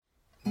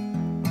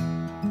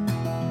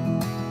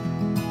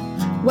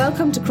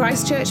Welcome to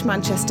Christchurch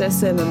Manchester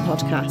Sermon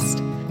Podcast.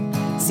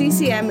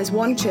 CCM is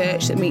one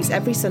church that meets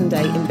every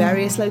Sunday in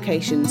various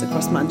locations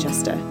across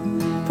Manchester.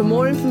 For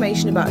more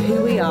information about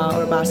who we are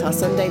or about our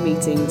Sunday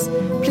meetings,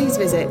 please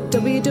visit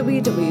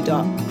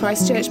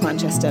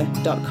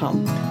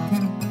www.christchurchmanchester.com.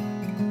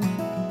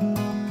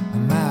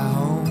 My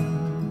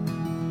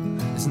home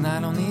is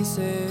not on this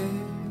earth,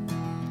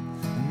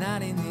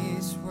 not in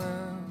this world.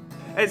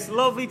 It's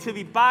lovely to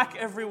be back,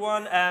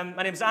 everyone.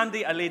 My name's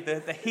Andy. I lead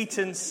the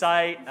Heatons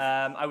site.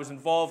 I was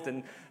involved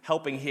in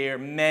helping here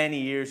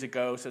many years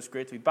ago, so it's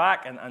great to be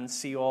back and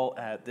see you all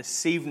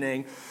this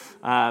evening.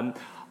 I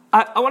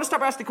want to start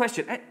by asking the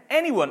question.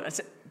 Anyone, it's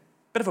a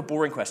bit of a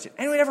boring question,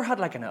 anyone ever had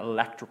like an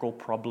electrical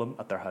problem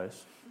at their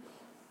house?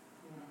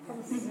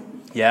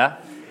 Yeah?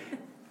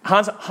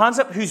 Hands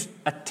up who's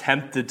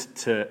attempted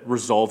to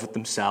resolve it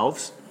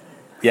themselves.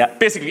 Yeah,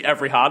 basically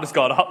every hand has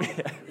gone up.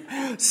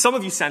 Some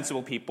of you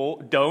sensible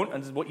people don't,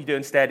 and what you do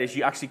instead is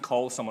you actually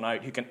call someone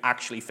out who can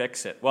actually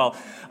fix it. Well,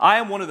 I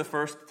am one of the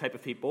first type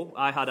of people.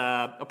 I had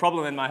a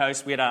problem in my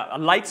house. We had a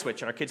light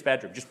switch in our kid's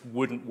bedroom, just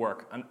wouldn't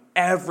work. And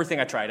everything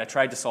I tried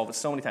to solve it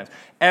so many times.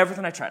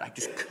 Everything I tried, I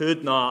just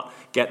could not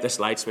get this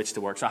light switch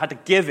to work. So I had to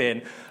give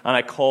in, and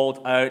I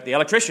called out the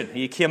electrician.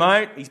 He came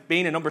out. He's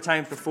been a number of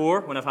times before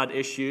when I've had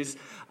issues.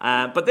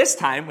 But this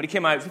time, when he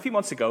came out, it was a few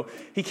months ago,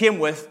 he came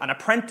with an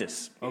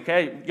apprentice,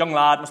 okay? Young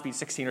lad, must be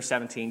 16 or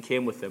 17,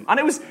 came with him. And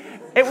it was,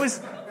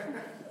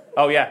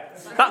 oh yeah,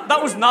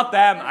 that was not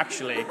them,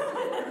 actually.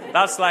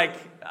 That's like,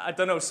 I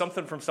don't know,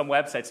 something from some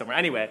website somewhere.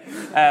 Anyway,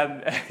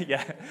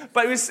 yeah.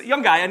 But it was a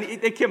young guy,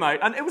 and they came out,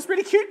 and it was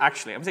really cute,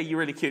 actually. I'm saying you're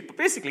really cute. But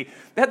basically,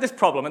 they had this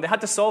problem, and they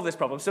had to solve this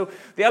problem. So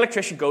the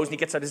electrician goes, and he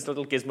gets out his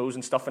little gizmos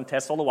and stuff, and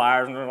tests all the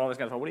wires, and all this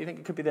kind of stuff. What do you think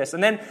it could be this?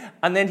 And then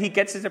he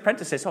gets his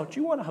apprentice, says, oh, do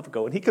you want to have a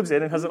go? And he comes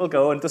in and has a little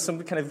go, and does some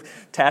kind of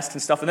test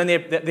and stuff. And then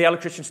the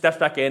electrician steps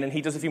back in, and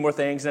he does a few more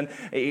things, and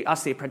he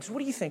asks the apprentice, what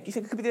do you think? Do you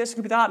think it could be this, it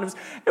could be that? And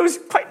it was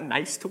quite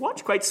nice to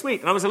watch, quite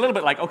sweet. And I was a little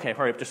bit like, okay,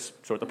 hurry up,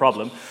 just sort the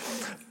problem.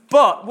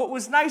 But what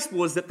was nice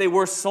was that they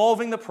were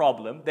solving the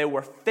problem, they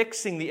were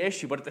fixing the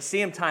issue, but at the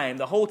same time,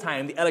 the whole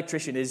time, the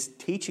electrician is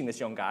teaching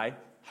this young guy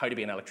how to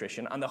be an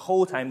electrician, and the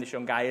whole time this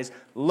young guy is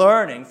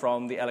learning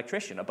from the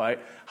electrician about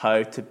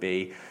how to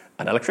be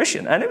an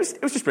electrician. And it was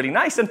just really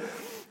nice. And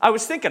I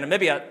was thinking, and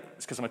maybe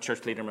it's because I'm a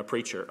church leader, I'm a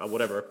preacher, or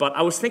whatever, but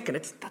I was thinking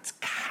that's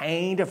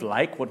kind of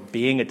like what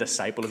being a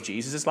disciple of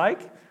Jesus is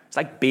like. It's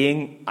like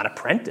being an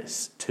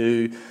apprentice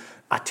to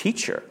a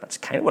teacher. That's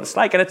kind of what it's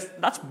like. And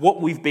that's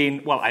what we've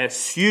been, well, I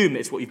assume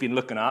it's what you've been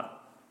looking at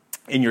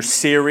in your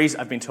series,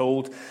 I've been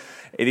told,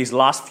 in these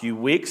last few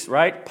weeks,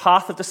 right?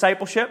 Path of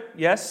Discipleship,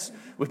 yes.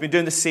 We've been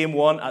doing the same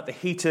one at the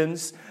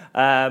Heatons.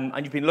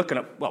 And you've been looking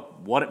at, well,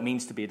 what it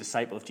means to be a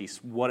disciple of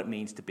Jesus, what it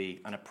means to be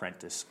an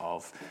apprentice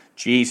of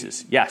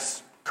Jesus.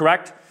 Yes,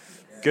 correct?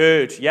 Yeah.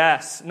 Good,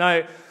 yes.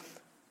 Now,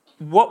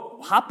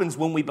 what happens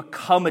when we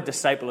become a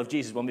disciple of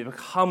Jesus, when we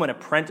become an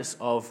apprentice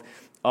of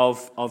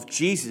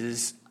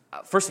Jesus?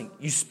 First thing,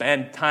 you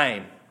spend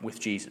time with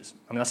Jesus.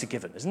 I mean, that's a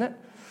given, isn't it?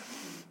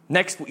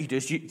 Next, what you do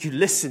is you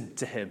listen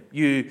to him.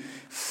 You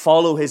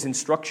follow his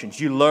instructions.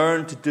 You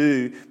learn to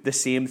do the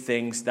same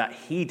things that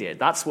he did.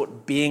 That's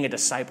what being a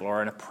disciple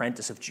or an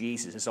apprentice of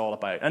Jesus is all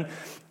about. And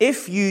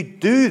if you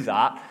do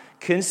that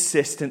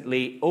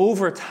consistently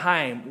over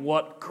time,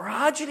 what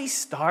gradually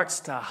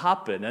starts to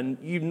happen, and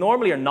you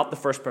normally are not the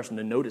first person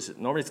to notice it.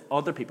 Normally it's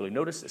other people who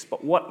notice this.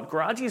 But what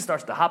gradually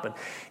starts to happen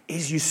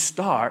is you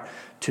start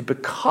to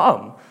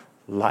become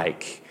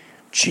like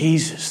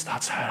Jesus.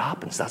 That's how it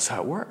happens. That's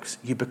how it works.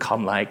 You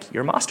become like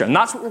your master. And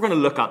that's what we're going to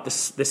look at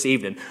this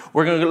evening.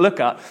 We're going to look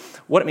at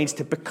what it means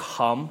to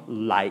become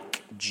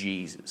like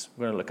Jesus.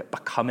 We're going to look at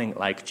becoming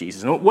like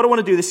Jesus. And what I want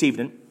to do this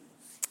evening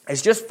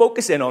is just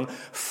focus in on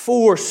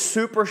 4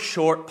 super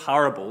short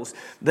parables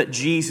that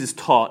Jesus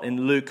taught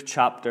in Luke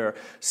chapter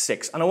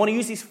 6. And I want to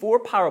use these 4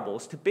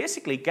 parables to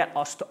basically get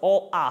us to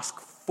all ask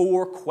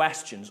 4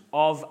 questions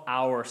of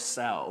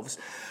ourselves.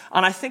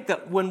 And I think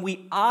that when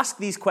we ask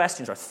these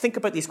questions or think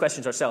about these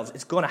questions ourselves,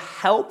 it's going to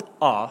help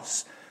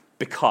us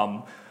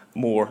become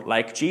more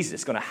like Jesus.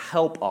 It's going to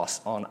help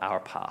us on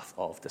our path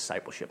of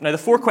discipleship. Now, the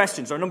 4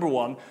 questions are, number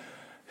 1,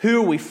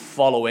 who are we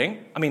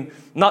following? I mean,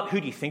 not who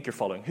do you think you're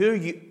following. Who are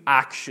you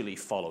actually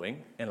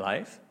following in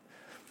life?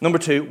 Number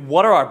 2,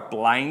 what are our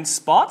blind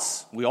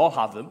spots? We all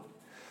have them.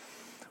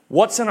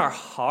 What's in our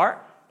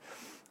heart?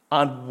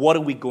 And what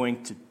are we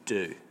going to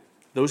do?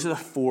 Those are the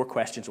 4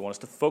 questions I want us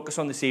to focus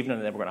on this evening,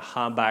 and then we're going to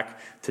hand back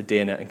to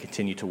Dana and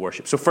continue to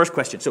worship. So first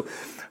question. So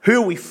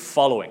who are we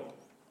following?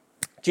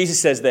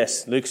 Jesus says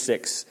this, Luke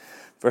 6,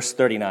 verse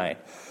 39.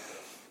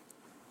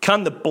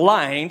 Can the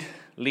blind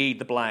lead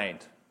the blind?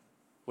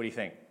 What do you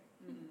think?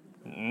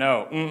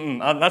 No.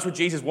 And that's what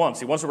Jesus wants.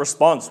 He wants a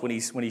response when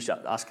he's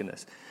asking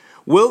this.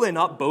 Will they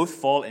not both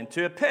fall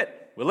into a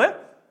pit? Will they?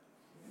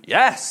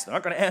 Yes. They're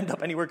not going to end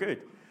up anywhere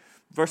good.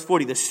 Verse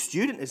 40, the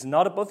student is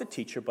not above the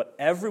teacher, but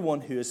everyone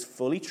who is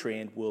fully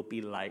trained will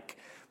be like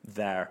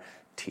their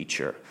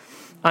teacher.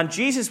 And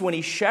Jesus, when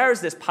he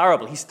shares this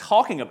parable, he's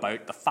talking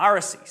about the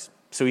Pharisees.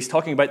 So he's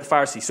talking about the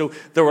Pharisees. So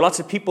there were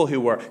lots of people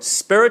who were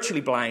spiritually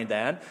blind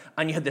then,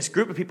 and you had this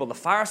group of people, the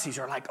Pharisees,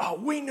 are like,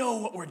 oh, we know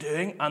what we're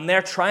doing, and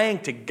they're trying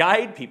to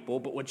guide people.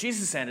 But what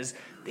Jesus is saying is,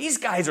 these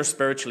guys are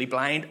spiritually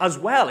blind as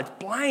well. It's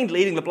blind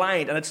leading the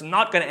blind, and it's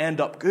not going to end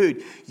up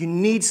good. You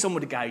need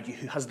someone to guide you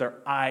who has their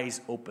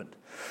eyes opened.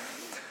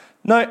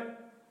 Now,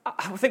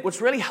 I think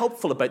what's really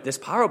helpful about this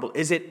parable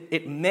is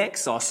it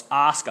makes us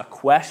ask a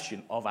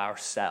question of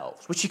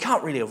ourselves, which you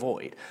can't really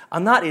avoid,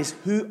 and that is,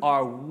 who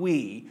are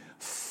we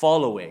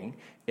following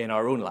in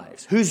our own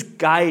lives? Whose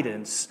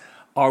guidance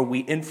are we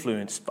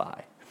influenced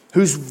by?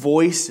 Whose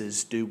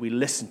voices do we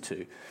listen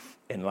to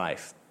in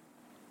life?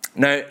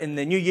 Now, in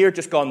the new year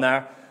just gone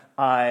there,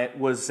 I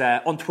was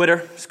on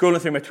Twitter,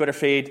 scrolling through my Twitter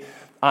feed,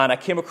 and I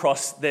came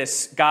across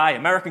this guy,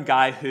 American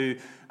guy, who,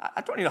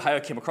 I don't even know how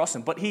I came across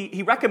him, but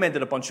he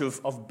recommended a bunch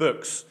of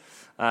books.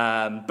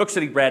 Books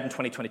that he read in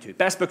 2022.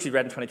 Best books he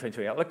read in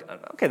 2022. I looked,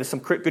 okay, there's some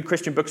good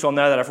Christian books on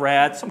there that I've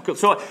read. Some cool.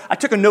 So I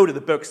took a note of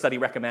the books that he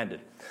recommended.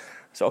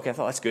 So, okay, I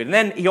thought that's good. And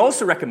then he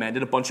also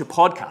recommended a bunch of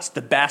podcasts,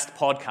 the best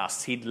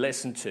podcasts he'd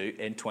listened to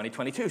in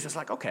 2022. So it's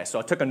like, okay, so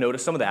I took a note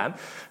of some of them.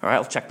 All right,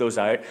 I'll check those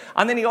out.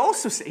 And then he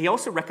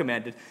also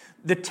recommended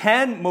the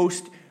 10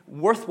 most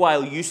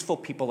worthwhile, useful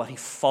people that he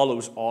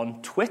follows on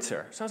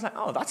Twitter. So I was like,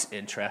 oh, that's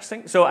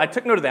interesting. So I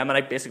took note of them, and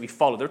I basically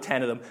followed. There were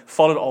 10 of them.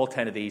 Followed all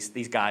 10 of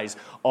these guys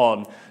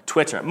on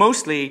Twitter.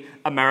 Mostly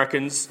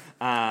Americans.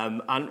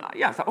 And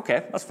yeah, I thought,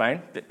 okay, that's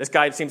fine. This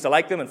guy seems to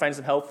like them and finds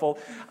them helpful.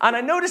 And I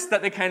noticed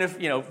that they kind of,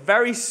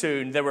 very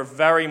soon, they were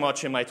very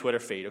much in my Twitter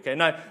feed. Okay,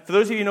 now, for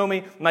those of you who know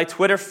me, my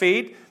Twitter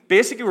feed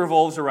basically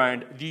revolves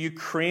around the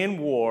Ukraine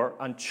war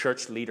and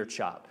church leader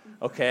chat.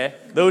 Okay,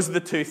 those are the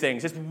two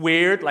things. It's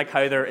weird, like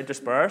how they're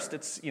interspersed.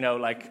 It's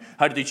like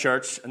how to do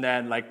church, and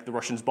then like the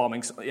Russians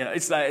bombing.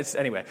 It's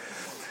anyway.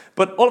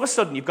 But all of a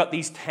sudden, you've got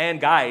these 10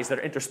 guys that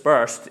are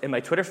interspersed in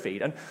my Twitter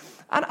feed, and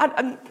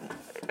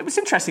it was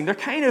interesting.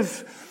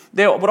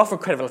 They would offer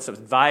kind of lots of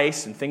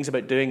advice and things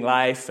about doing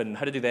life and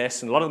how to do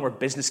this, and a lot of them were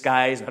business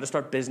guys and how to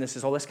start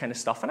businesses, all this kind of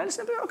stuff. And I just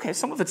thought, okay,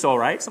 some of it's all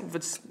right, some of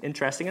it's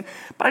interesting.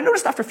 But I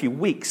noticed after a few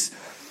weeks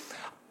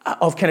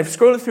of kind of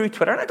scrolling through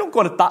Twitter, and I don't go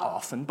on it that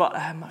often, but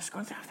I was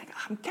going through, I think,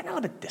 I'm getting a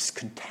little bit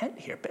discontent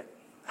here, but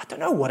I don't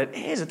know what it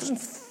is. It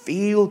doesn't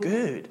feel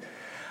good.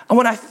 And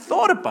when I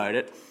thought about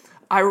it,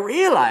 I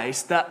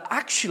realized that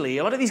actually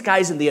a lot of these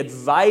guys and the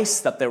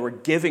advice that they were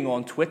giving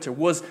on Twitter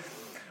was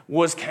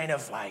kind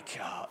of like,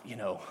 how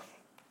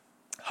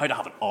to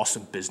have an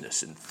awesome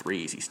business in 3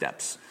 easy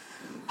steps.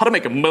 How to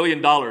make $1 million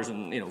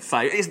in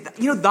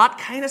 5. That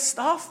kind of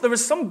stuff. There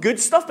was some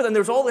good stuff, but then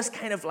there was all this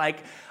kind of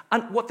like,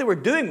 and what they were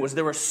doing was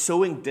they were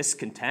sowing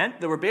discontent.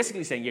 They were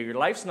basically saying, yeah, your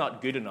life's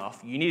not good enough.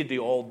 You need to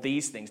do all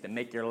these things to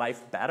make your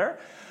life better.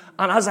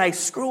 And as I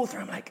scroll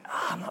through, I'm like,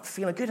 I'm not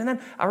feeling good. And then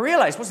I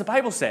realized, what's the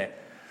Bible say?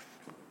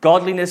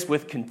 Godliness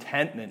with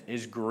contentment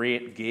is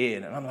great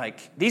gain. And I'm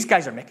like, these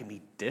guys are making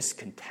me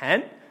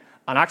discontent.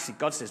 And actually,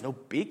 God says, no,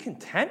 be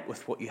content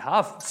with what you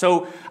have.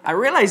 So I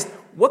realized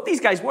what these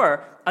guys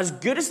were, as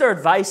good as their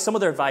advice, some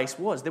of their advice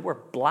was, they were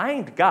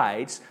blind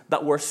guides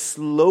that were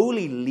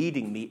slowly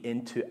leading me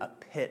into a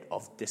pit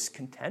of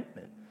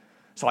discontentment.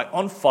 So I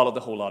unfollowed the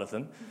whole lot of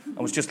them and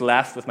was just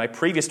left with my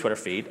previous Twitter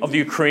feed of the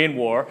Ukraine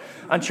war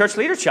and church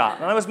leader chat.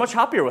 And I was much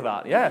happier with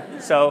that, yeah.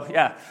 So,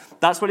 yeah,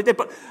 that's what I did.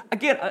 But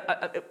again,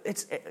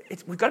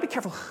 we've got to be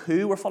careful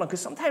who we're following,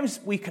 because sometimes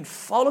we can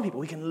follow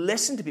people, we can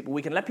listen to people,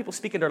 we can let people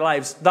speak in their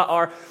lives that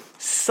are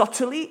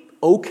subtly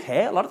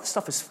okay. A lot of the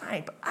stuff is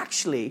fine, but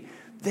actually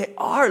they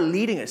are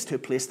leading us to a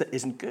place that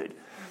isn't good.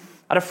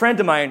 I had a friend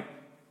of mine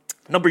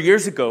a number of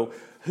years ago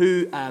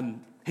who...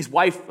 his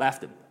wife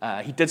left him.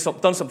 He'd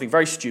done something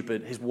very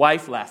stupid. His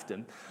wife left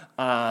him,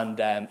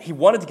 and he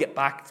wanted to get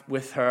back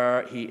with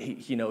her.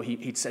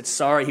 He'd said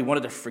sorry. He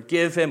wanted to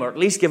forgive him, or at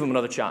least give him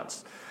another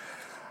chance.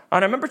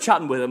 And I remember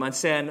chatting with him and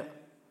saying,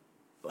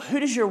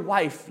 "Who does your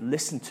wife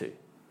listen to?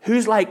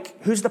 Who's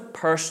the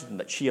person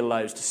that she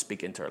allows to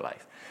speak into her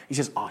life?" He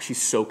says, "Oh,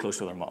 she's so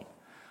close with her mom."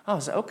 I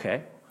was like,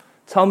 "Okay,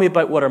 tell me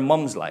about what her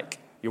mom's like.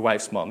 Your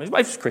wife's mom." His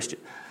wife's Christian.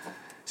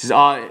 He says,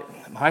 "My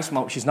wife's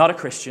mom. She's not a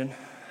Christian."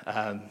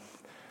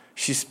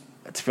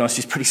 To be honest,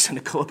 she's pretty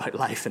cynical about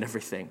life and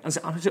everything. I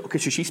said, okay,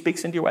 so she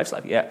speaks into your wife's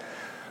life? Yeah.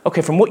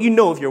 Okay, from what you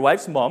know of your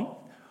wife's mom,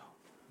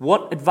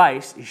 what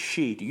advice do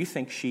you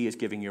think she is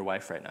giving your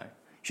wife right now?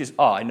 She says,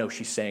 I know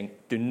she's saying,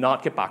 do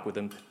not get back with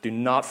him, do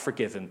not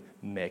forgive him,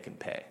 make him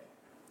pay.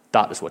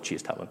 That is what she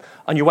is telling him.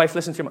 And your wife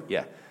listens to him?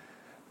 Yeah.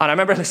 And I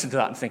remember listening to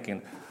that and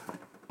thinking,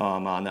 oh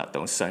man, that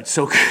don't sound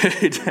so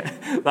good.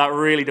 That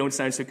really don't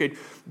sound so good.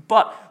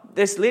 But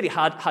this lady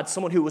had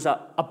someone who was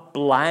a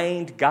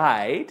blind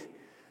guide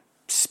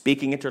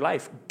speaking into her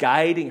life,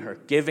 guiding her,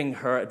 giving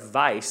her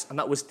advice, and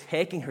that was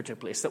taking her to a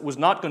place that was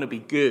not going to be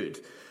good,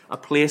 a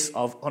place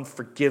of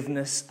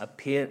unforgiveness, a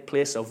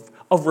place of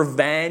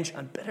revenge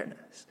and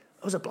bitterness.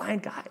 It was a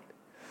blind guide.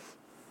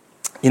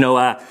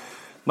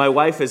 My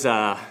wife is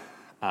a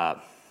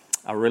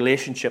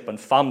relationship and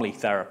family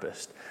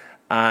therapist,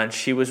 and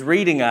she was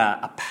reading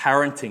a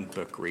parenting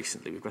book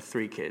recently. We've got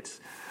 3 kids.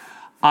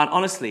 And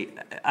honestly,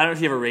 I don't know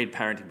if you ever read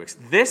parenting books.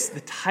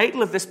 The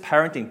title of this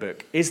parenting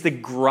book is the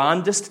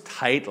grandest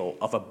title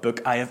of a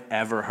book I have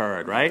ever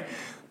heard, right?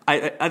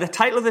 The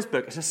title of this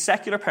book is a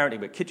secular parenting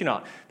book, kid you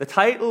not. The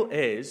title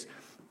is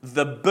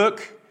The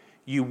Book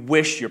You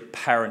Wish Your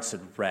Parents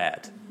Had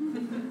Read.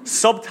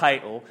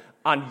 Subtitle,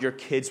 and your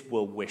kids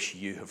will wish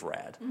you have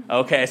read.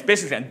 Okay, it's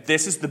basically, and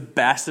this is the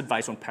best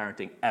advice on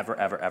parenting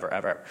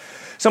ever.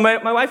 So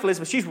my wife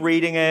Elizabeth, she's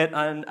reading it,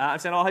 and I'm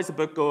saying, how's the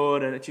book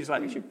going? And she's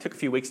like, she took a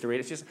few weeks to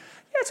read it. She's like,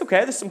 yeah, it's okay,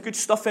 there's some good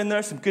stuff in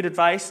there, some good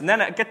advice. And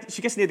then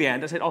she gets near the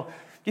end, I said, do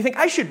you think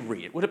I should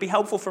read it? Would it be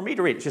helpful for me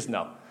to read it? She says,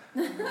 no.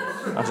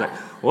 I was like,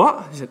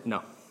 what? She said,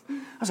 no.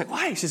 I was like,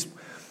 why? She says,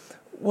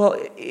 well,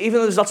 even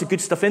though there's lots of good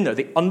stuff in there,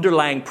 the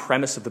underlying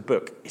premise of the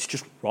book is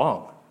just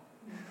wrong.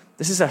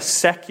 This is a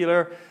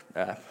secular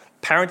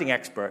parenting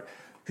expert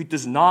who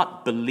does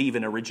not believe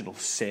in original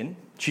sin.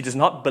 She does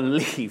not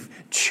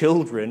believe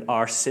children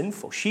are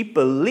sinful. She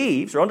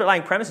believes, her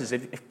underlying premise is,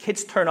 if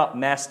kids turn out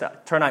messed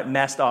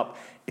up,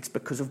 it's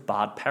because of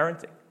bad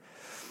parenting.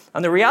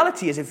 And the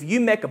reality is, if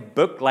you make a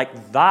book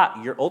like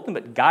that your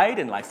ultimate guide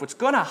in life, what's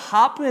going to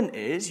happen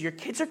is your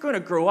kids are going to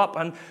grow up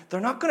and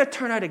they're not going to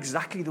turn out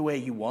exactly the way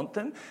you want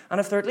them. And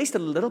if they're at least a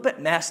little bit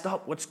messed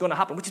up, what's going to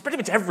happen, which is pretty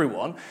much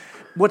everyone,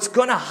 what's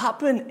going to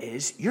happen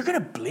is you're going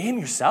to blame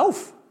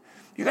yourself.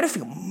 You're going to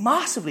feel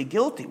massively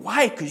guilty.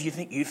 Why? Because you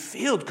think you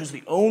failed, because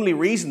the only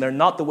reason they're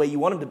not the way you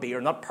want them to be or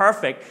not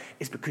perfect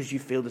is because you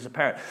failed as a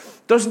parent.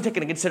 Doesn't take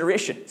into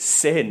consideration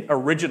sin,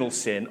 original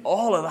sin,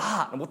 all of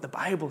that, and what the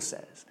Bible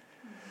says.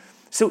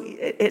 So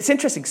it's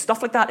interesting.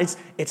 Stuff like that,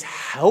 it's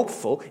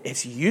helpful,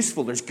 it's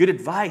useful, there's good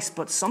advice,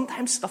 but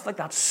sometimes stuff like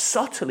that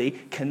subtly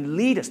can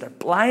lead us. They're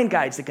blind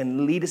guides that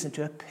can lead us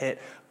into a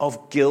pit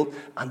of guilt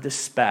and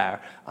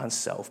despair and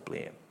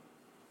self-blame.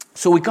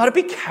 So we've got to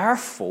be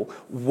careful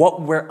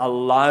what we're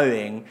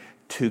allowing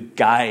to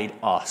guide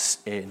us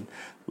in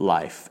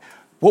life.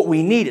 What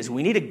we need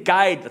a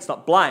guide that's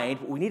not blind,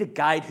 but we need a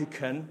guide who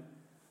can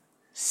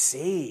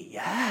see,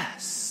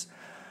 yes,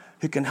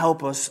 who can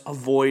help us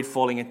avoid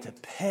falling into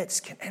pits.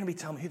 Can anybody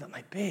tell me who that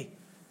might be?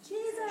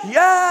 Jesus.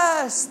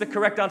 Yes! The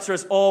correct answer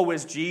is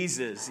always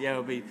Jesus. Yeah,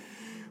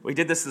 we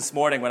did this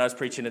morning when I was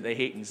preaching at the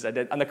Heatons.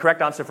 And the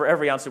correct answer for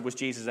every answer was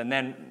Jesus. And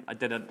then I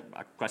did a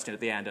question at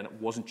the end, and it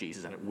wasn't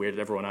Jesus, and it weirded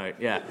everyone out.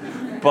 Yeah.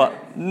 But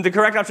the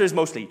correct answer is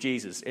mostly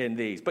Jesus in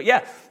these. But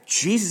yeah,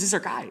 Jesus is our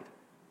guide.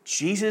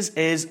 Jesus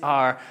is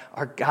our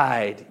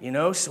guide,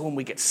 So when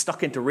we get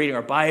stuck into reading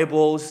our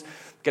Bibles,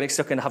 getting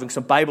stuck in having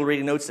some Bible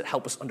reading notes that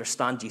help us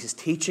understand Jesus'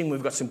 teaching.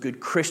 We've got some good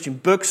Christian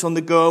books on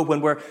the go. When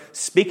we're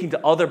speaking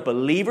to other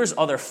believers,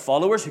 other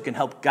followers who can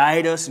help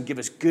guide us and give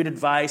us good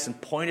advice and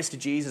point us to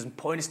Jesus and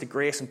point us to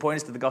grace and point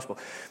us to the gospel.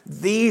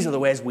 These are the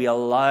ways we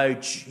allow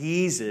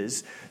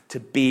Jesus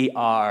to be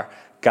our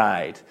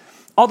guide.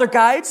 Other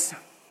guides,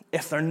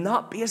 if they're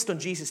not based on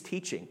Jesus'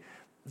 teaching,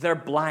 they're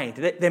blind.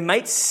 They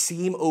might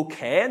seem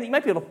okay, and you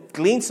might be able to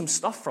glean some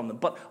stuff from them,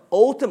 but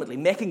ultimately,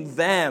 making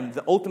them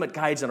the ultimate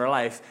guides in our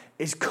life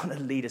is going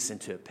to lead us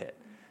into a pit.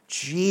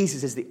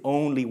 Jesus is the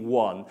only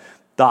one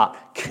that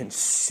can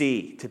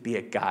see to be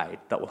a guide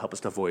that will help us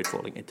to avoid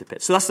falling into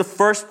pits. So that's the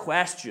first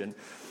question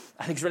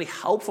I think is really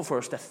helpful for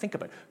us to think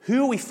about.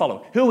 Who are we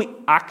following? Who are we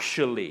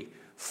actually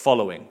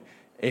following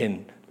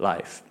in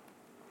life?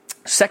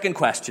 Second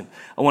question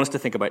I want us to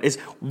think about is,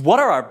 what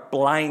are our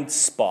blind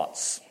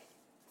spots?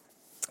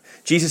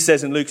 Jesus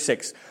says in Luke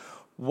 6,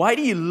 why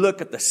do you look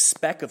at the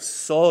speck of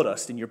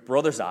sawdust in your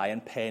brother's eye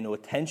and pay no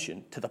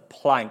attention to the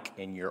plank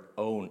in your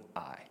own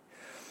eye?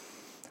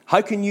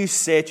 How can you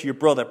say to your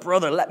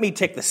brother, let me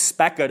take the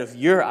speck out of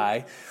your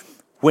eye,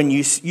 when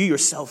you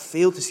yourself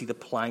fail to see the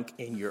plank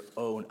in your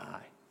own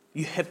eye?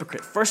 You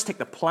hypocrite. First take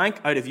the plank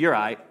out of your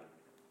eye,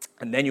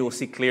 and then you will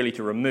see clearly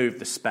to remove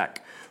the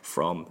speck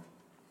from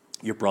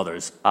your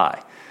brother's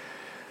eye.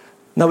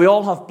 Now, we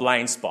all have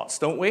blind spots,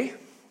 don't we?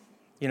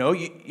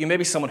 You may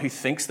be someone who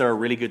thinks they're a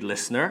really good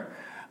listener,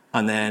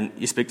 and then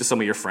you speak to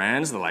some of your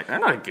friends, and they're like, they're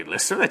not a good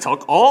listener. They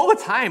talk all the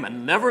time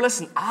and never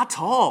listen at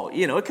all.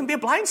 It can be a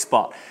blind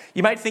spot.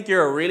 You might think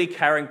you're a really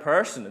caring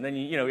person, and then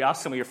you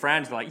ask some of your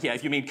friends, they're like, yeah,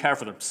 if you mean care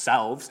for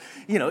themselves.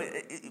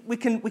 We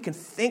can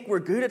think we're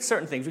good at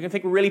certain things. We can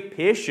think we're really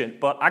patient,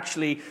 but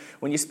actually,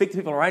 when you speak to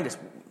people around us,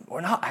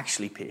 we're not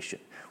actually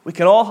patient. We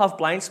can all have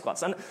blind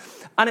spots.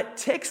 And it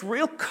takes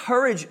real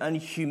courage and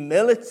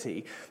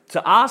humility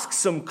to ask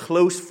some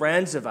close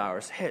friends of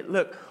ours, hey,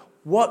 look,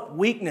 what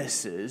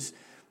weaknesses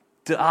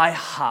do I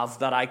have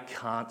that I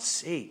can't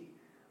see?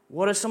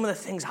 What are some of the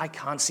things I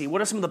can't see?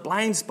 What are some of the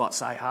blind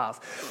spots I have?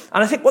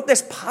 And I think what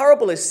this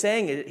parable is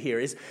saying here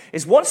is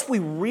once we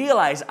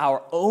realize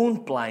our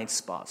own blind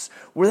spots,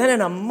 we're then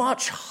in a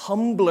much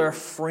humbler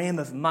frame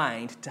of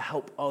mind to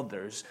help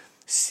others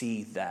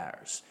see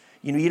theirs.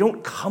 You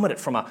don't come at it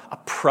from a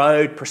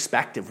proud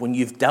perspective when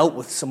you've dealt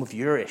with some of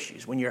your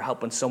issues, when you're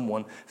helping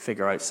someone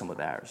figure out some of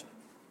theirs.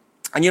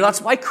 And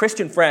that's why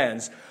Christian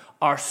friends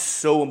are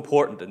so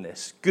important in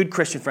this. Good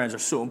Christian friends are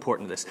so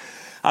important in this.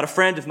 I had a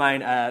friend of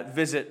mine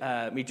visit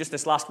me just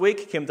this last week.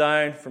 He came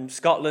down from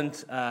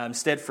Scotland,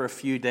 stayed for a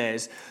few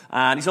days.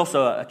 And he's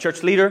also a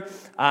church leader.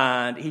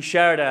 And he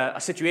shared a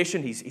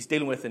situation he's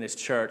dealing with in his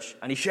church.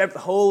 And he shared the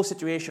whole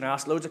situation. I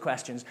asked loads of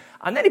questions.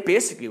 And then he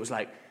basically was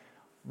like,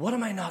 what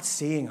am I not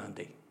seeing,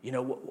 Andy?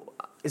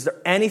 Is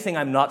there anything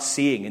I'm not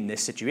seeing in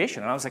this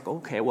situation? And I was like,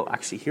 okay, well,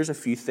 actually, here's a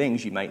few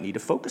things you might need to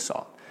focus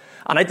on.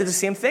 And I did the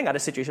same thing. I had a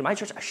situation in my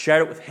church. I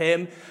shared it with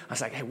him. I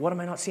was like, hey, what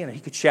am I not seeing? And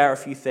he could share a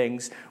few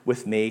things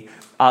with me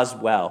as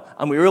well.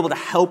 And we were able to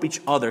help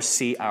each other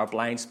see our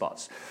blind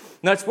spots.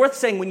 Now, it's worth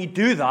saying when you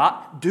do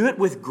that, do it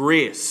with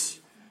grace.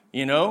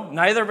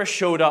 Neither of us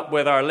showed up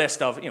with our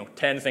list of,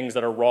 10 things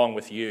that are wrong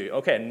with you.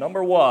 Okay,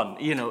 number one,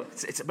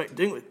 it's about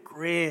doing it with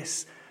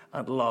grace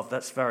and love.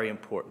 That's very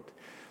important.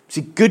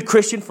 See, good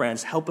Christian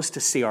friends help us to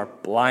see our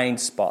blind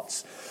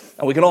spots.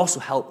 And we can also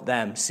help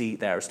them see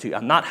theirs too.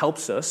 And that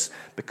helps us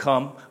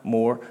become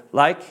more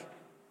like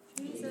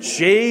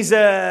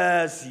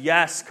Jesus.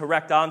 Yes,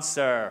 correct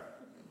answer.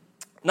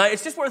 Now,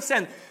 it's just worth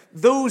saying,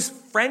 those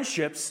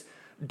friendships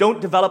don't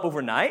develop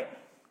overnight.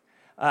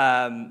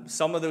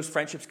 Some of those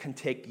friendships can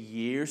take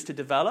years to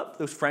develop.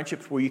 Those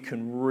friendships where you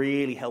can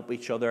really help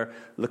each other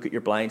look at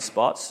your blind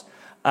spots.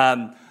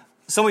 Some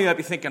of you might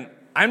be thinking,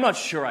 I'm not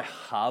sure I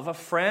have a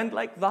friend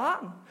like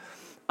that.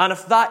 And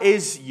if that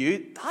is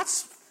you,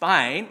 that's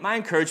fine. My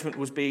encouragement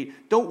would be,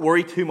 don't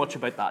worry too much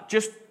about that.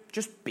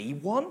 Just be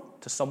one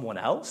to someone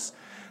else.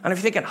 And if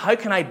you're thinking, how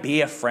can I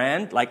be a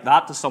friend like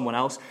that to someone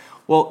else?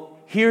 Well,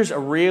 here's a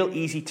real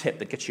easy tip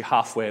that gets you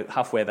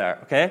halfway there,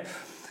 okay?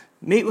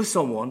 Meet with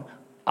someone,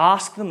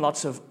 ask them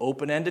lots of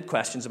open-ended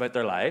questions about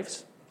their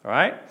lives, all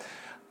right?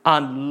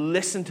 And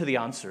listen to the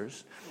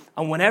answers.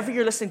 And whenever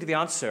you're listening to the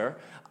answer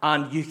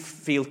and you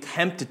feel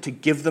tempted to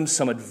give them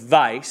some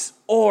advice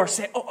or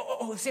say,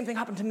 oh, the same thing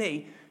happened to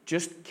me,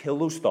 just kill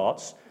those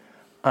thoughts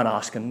and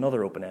ask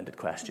another open-ended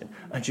question.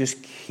 And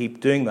just keep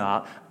doing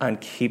that,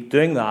 and keep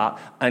doing that,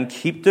 and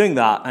keep doing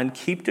that, and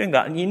keep doing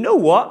that. And you know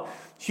what?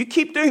 If you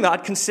keep doing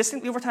that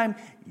consistently over time,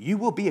 you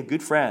will be a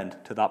good friend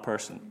to that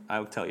person. I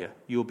will tell you,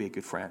 you will be a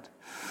good friend.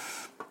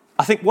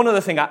 I think one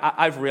other thing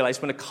I've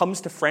realized when it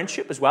comes to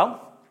friendship as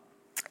well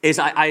is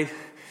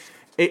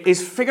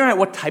is figuring out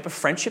what type of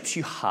friendships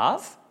you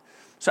have.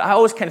 So I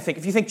always kind of think,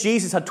 if you think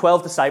Jesus had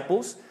 12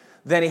 disciples,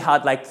 then he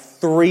had like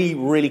 3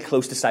 really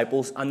close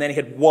disciples, and then he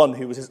had 1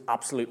 who was his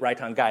absolute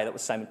right-hand guy, that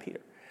was Simon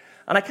Peter.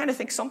 And I kind of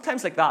think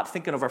sometimes like that,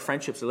 thinking of our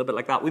friendships a little bit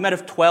like that. We might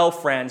have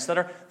 12 friends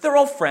they're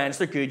all friends,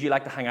 they're good, you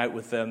like to hang out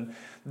with them.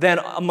 Then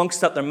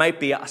amongst that, there might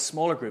be a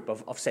smaller group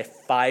of say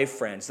 5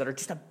 friends that are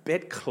just a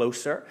bit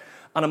closer.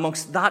 And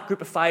amongst that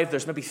group of 5,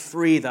 there's maybe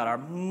 3 that are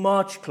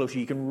much closer.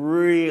 You can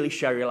really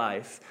share your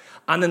life.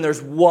 And then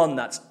there's 1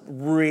 that's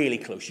really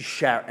close. You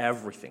share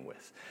everything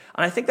with.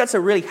 And I think that's a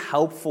really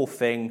helpful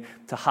thing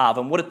to have.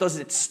 And what it does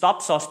is it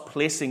stops us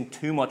placing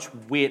too much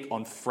weight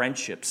on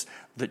friendships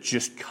that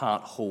just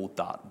can't hold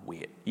that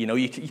weight. You don't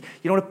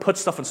want to put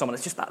stuff on someone.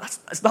 It's just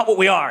that's not what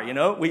we are.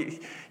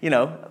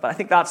 But I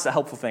think that's a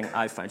helpful thing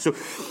I find. So,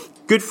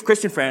 good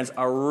Christian friends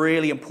are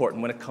really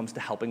important when it comes to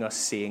helping us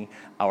seeing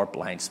our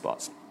blind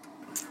spots.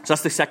 So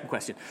that's the second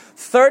question.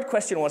 Third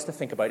question I want us to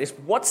think about is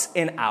what's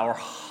in our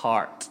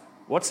heart?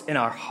 What's in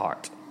our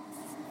heart?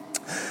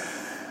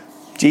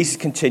 Jesus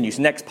continues,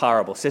 next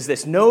parable, says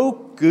this, no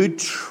good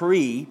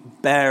tree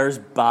bears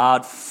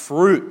bad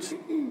fruit.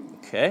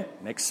 Okay,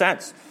 makes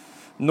sense.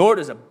 Nor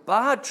does a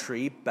bad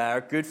tree bear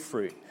good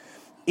fruit.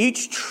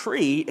 Each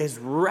tree is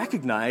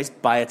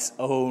recognized by its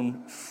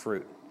own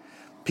fruit.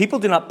 People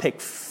do not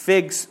pick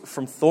figs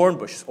from thorn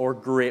bushes or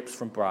grapes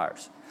from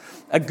briars.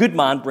 A good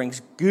man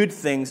brings good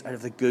things out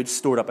of the good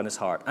stored up in his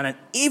heart, and an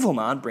evil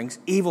man brings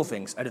evil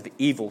things out of the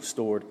evil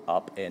stored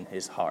up in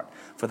his heart.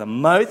 For the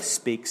mouth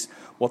speaks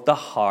what the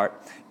heart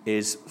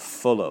is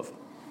full of.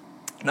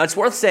 Now, it's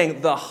worth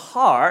saying the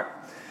heart,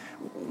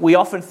 we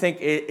often think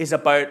is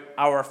about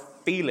our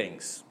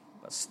feelings.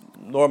 That's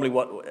normally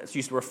what it's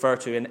used to refer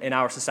to in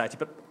our society.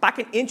 But back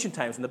in ancient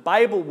times, when the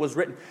Bible was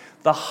written,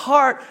 the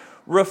heart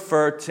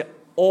referred to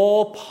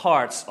all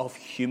parts of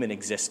human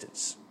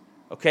existence.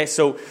 Okay,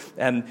 so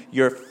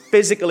your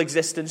physical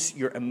existence,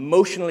 your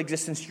emotional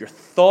existence, your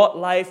thought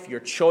life, your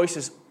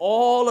choices,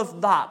 all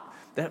of that,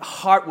 the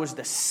heart was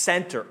the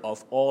center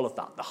of all of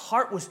that.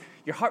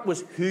 Your heart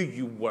was who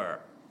you were,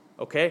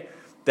 okay?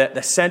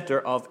 The center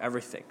of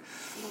everything.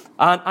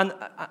 And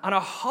our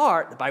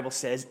heart, the Bible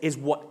says, is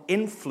what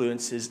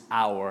influences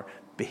our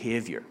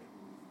behavior.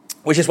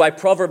 Which is why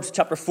Proverbs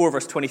chapter 4,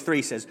 verse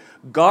 23 says,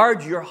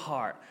 guard your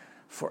heart,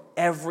 for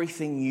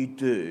everything you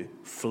do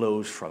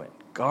flows from it.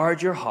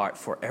 Guard your heart,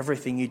 for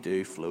everything you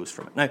do flows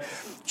from it. Now,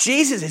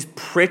 Jesus is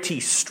pretty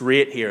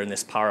straight here in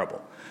this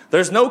parable.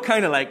 There's no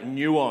kind of like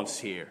nuance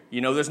here.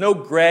 There's no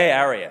gray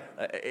area.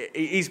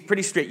 He's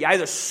pretty straight. You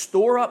either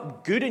store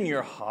up good in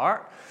your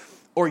heart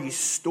or you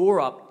store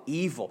up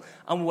evil.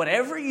 And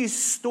whatever you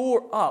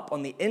store up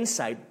on the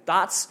inside,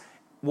 that's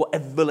what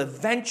will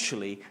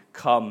eventually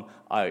come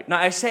out. Now,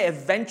 I say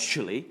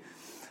eventually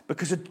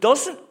because it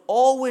doesn't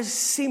always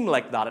seem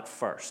like that at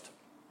first.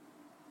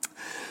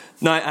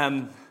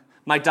 Now,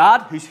 my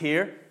dad, who's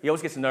here, he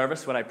always gets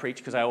nervous when I preach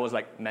because I always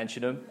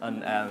mention him,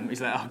 and he's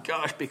like, "Oh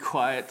gosh, be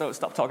quiet! Don't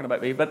stop talking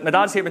about me." But my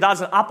dad's here. My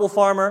dad's an apple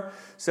farmer,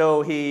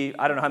 so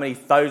I don't know how many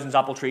thousands of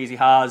apple trees he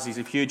has. He's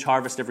a huge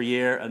harvest every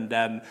year, and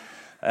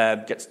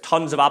gets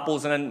tons of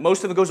apples, and then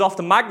most of it goes off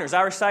to Magners,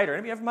 Irish cider.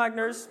 Anybody ever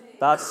Magners?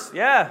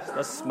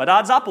 That's my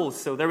dad's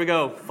apples. So there we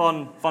go.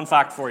 Fun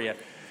fact for you.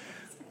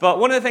 But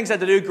one of the things I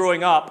had to do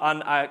growing up,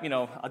 and I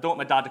don't want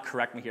my dad to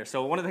correct me here.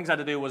 So one of the things I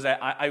had to do was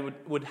I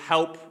would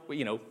help,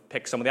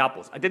 pick some of the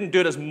apples. I didn't do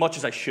it as much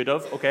as I should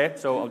have, okay?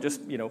 So I'll just,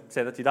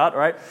 say that to Dad, all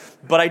right?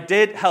 But I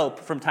did help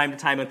from time to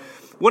time. And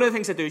one of the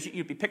things I do is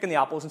you'd be picking the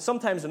apples, and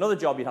sometimes another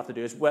job you'd have to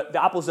do is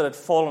the apples that had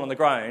fallen on the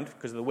ground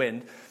because of the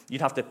wind,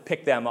 you'd have to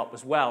pick them up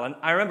as well. And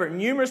I remember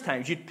numerous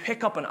times you'd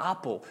pick up an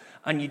apple,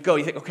 and you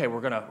think, okay,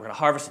 we're gonna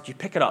harvest it. You'd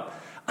pick it up,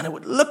 and it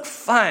would look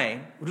fine,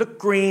 it would look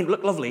green,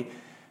 look lovely.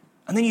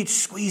 And then you'd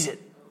squeeze it,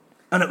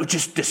 and it would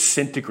just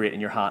disintegrate in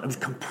your hand. It was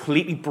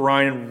completely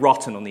brown and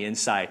rotten on the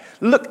inside.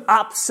 Looked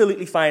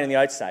absolutely fine on the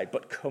outside,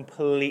 but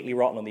completely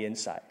rotten on the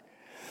inside.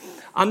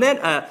 And then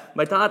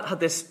my dad had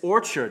this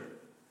orchard.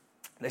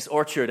 It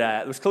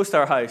was close to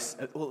our house,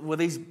 with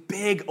these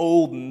big,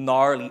 old,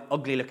 gnarly,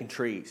 ugly-looking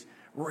trees,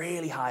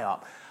 really high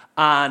up.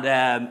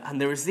 And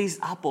there was these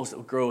apples that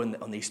would grow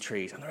on these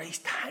trees, and there were these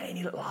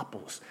tiny little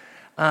apples.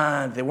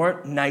 And they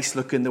weren't nice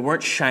looking, they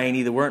weren't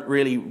shiny, they weren't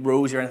really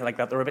rosy or anything like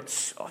that. They were a bit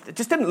soft. It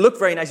just didn't look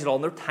very nice at all,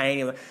 and they were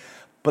tiny.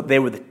 But they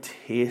were the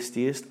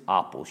tastiest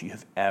apples you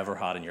have ever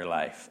had in your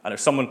life. And if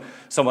someone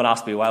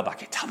asked me a while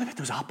back, hey, tell me about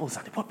those apples,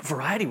 Andy. What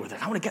variety were they?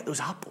 I want to get those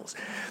apples.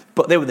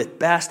 But they were the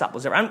best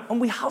apples ever. And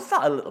we have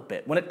that a little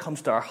bit when it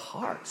comes to our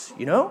hearts,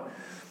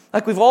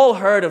 Like we've all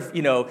heard of,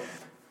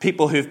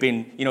 people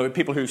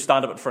people who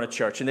stand up in front of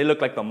church and they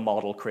look like the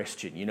model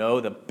Christian,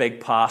 the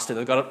big pastor,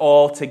 they've got it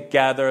all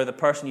together, the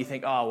person you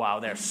think, oh, wow,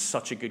 they're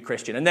such a good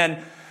Christian. And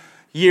then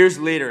years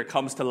later, it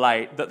comes to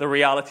light that the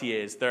reality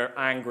is they're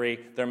angry,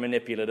 they're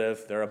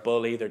manipulative, they're a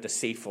bully, they're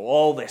deceitful.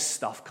 All this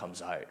stuff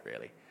comes out,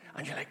 really.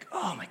 And you're like,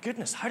 oh, my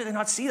goodness, how did they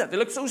not see that? They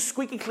look so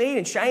squeaky clean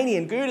and shiny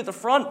and good at the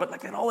front, but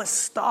they had all this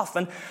stuff.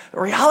 And the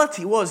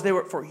reality was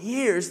for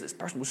years, this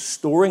person was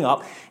storing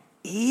up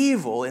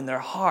evil in their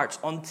hearts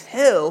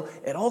until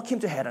it all came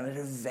to head and it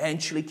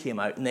eventually came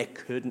out and they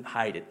couldn't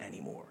hide it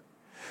anymore.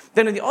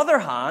 Then on the other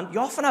hand, you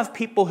often have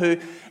people who,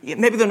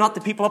 maybe they're not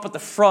the people up at the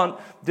front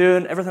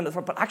doing everything at the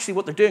front, but actually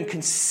what they're doing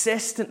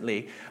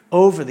consistently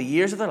over the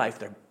years of their life,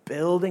 they're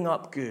building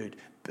up good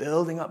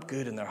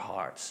in their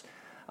hearts.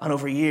 And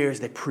over years,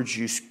 they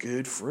produce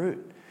good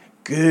fruit,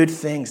 good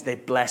things. They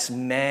bless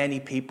many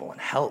people and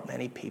help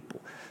many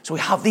people. So we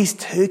have these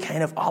two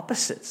kind of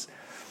opposites.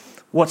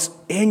 What's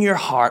in your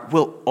heart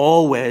will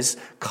always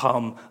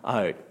come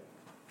out.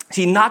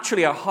 See,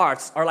 naturally our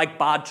hearts are like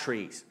bad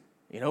trees,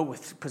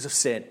 because of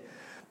sin,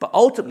 but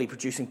ultimately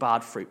producing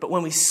bad fruit. But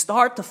when we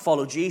start to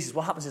follow Jesus,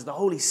 what happens is the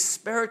Holy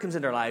Spirit comes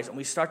into our lives and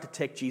we start to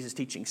take Jesus'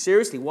 teaching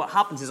seriously. What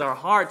happens is our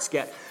hearts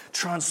get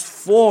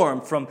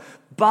transformed from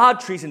bad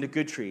trees into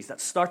good trees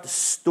that start to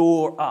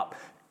store up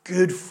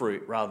good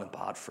fruit rather than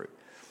bad fruit.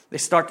 They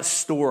start to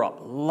store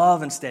up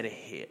love instead of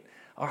hate.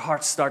 Our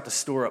hearts start to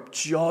store up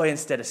joy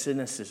instead of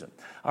cynicism.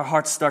 Our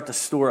hearts start to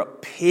store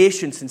up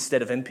patience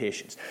instead of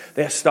impatience.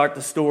 They start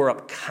to store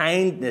up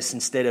kindness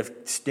instead of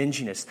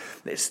stinginess.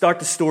 They start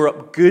to store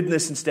up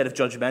goodness instead of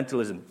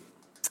judgmentalism.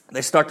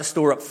 They start to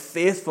store up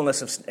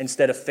faithfulness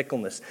instead of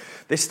fickleness.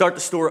 They start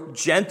to store up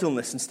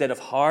gentleness instead of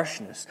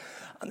harshness.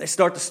 And they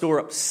start to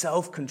store up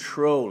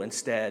self-control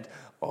instead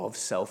of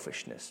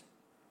selfishness.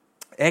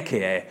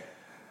 AKA,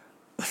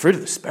 the fruit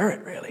of the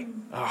Spirit, really.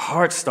 Our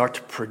hearts start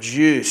to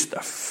produce the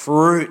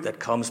fruit that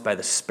comes by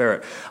the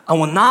Spirit. And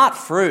when that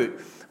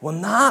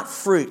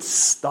fruit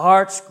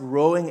starts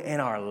growing in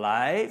our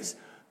lives,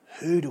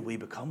 who do we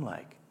become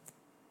like?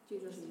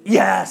 Jesus.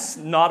 Yes,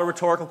 not a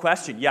rhetorical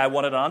question. Yeah, I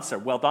wanted an answer.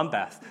 Well done,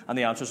 Beth. And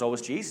the answer is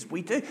always Jesus.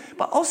 We do.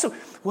 But also,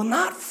 when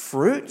that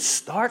fruit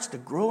starts to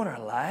grow in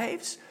our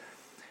lives,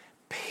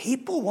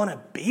 people want to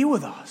be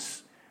with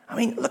us. I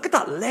mean, look at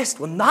that list.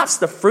 When that's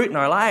the fruit in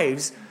our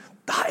lives,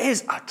 that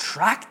is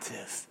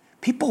attractive.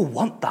 People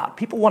want that.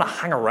 People want to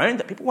hang around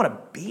it. People want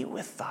to be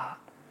with that.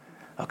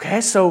 Okay,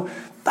 so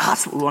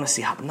that's what we want to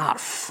see happen, that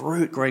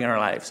fruit growing in our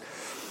lives.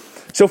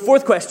 So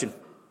fourth question,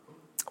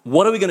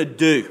 what are we going to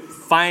do?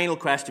 Final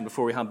question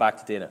before we hand back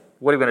to Dana.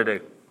 What are we going to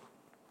do?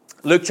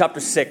 Luke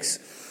chapter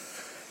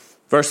 6,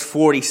 verse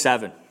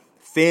 47,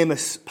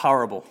 famous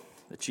parable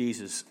that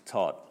Jesus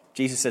taught.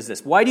 Jesus says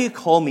this, "Why do you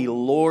call me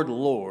Lord,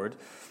 Lord,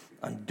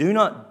 and do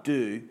not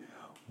do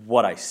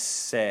what I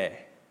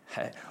say?"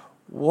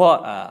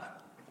 What a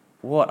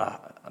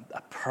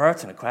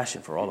pertinent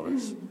question for all of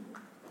us.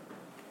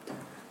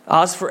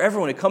 As for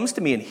everyone who comes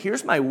to me and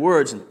hears my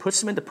words and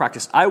puts them into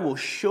practice, I will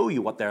show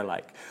you what they're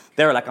like.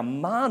 They're like a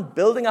man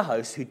building a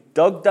house who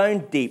dug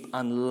down deep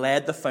and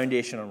laid the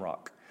foundation on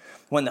rock.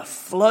 When the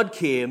flood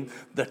came,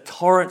 the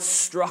torrent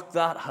struck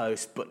that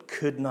house but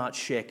could not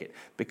shake it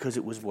because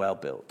it was well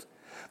built.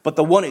 But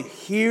the one who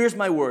hears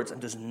my words and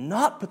does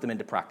not put them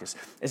into practice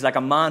is like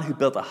a man who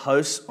built a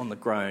house on the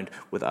ground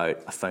without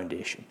a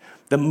foundation.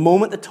 The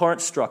moment the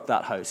torrent struck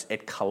that house,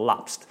 it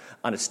collapsed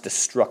and its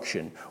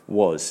destruction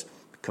was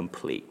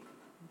complete.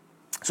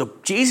 So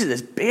Jesus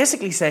is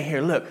basically saying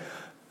here, look,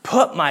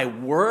 put my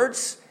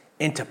words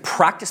into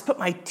practice, put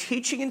my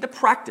teaching into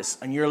practice,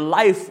 and your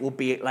life will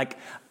be like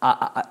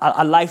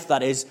a life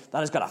that has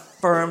got a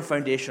firm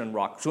foundation on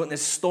rock. So when the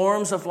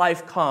storms of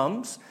life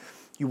comes,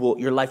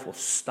 your life will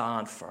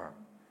stand firm.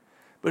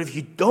 But if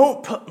you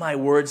don't put my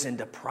words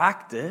into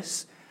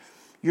practice,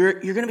 you're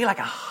going to be like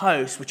a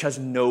house which has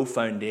no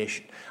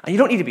foundation. And you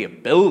don't need to be a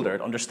builder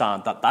to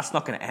understand that that's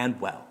not going to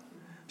end well.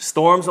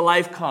 Storms of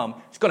life come,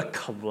 it's going to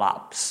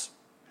collapse.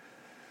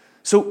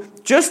 So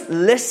just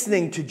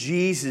listening to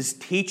Jesus'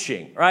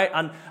 teaching, right?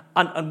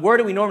 And where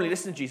do we normally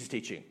listen to Jesus'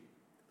 teaching?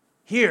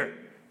 Here,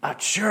 at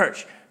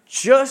church.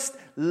 Just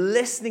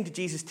listening to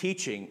Jesus'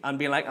 teaching and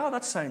being like, oh,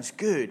 that sounds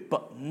good,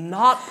 but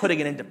not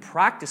putting it into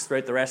practice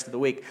throughout the rest of the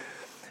week.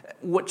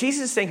 What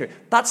Jesus is saying here,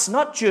 that's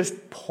not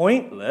just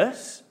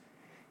pointless.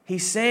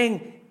 He's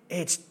saying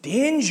it's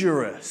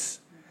dangerous.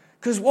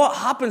 Because what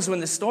happens when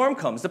the storm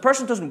comes? The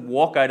person doesn't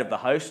walk out of the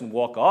house and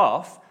walk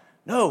off.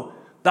 No,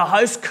 the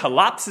house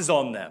collapses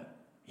on them.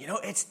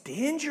 It's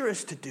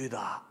dangerous to do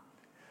that.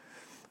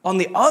 On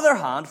the other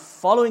hand,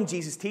 following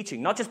Jesus'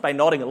 teaching, not just by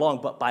nodding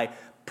along, but by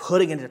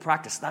putting it into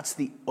practice, that's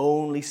the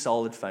only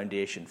solid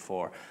foundation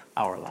for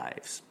our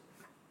lives.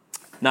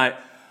 Now,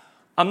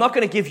 I'm not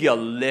going to give you a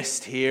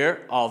list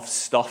here of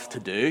stuff to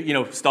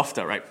do, stuff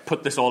to, right,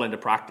 put this all into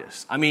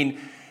practice. I mean,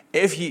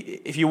 if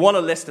you want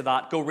a list of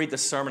that, go read the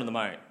Sermon on the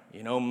Mount,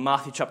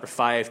 Matthew chapter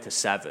 5 to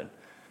 7.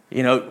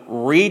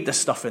 Read the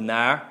stuff in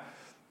there.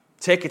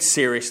 Take it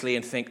seriously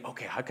and think,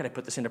 okay, how can I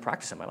put this into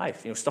practice in my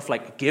life? Stuff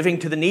like giving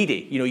to the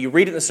needy. You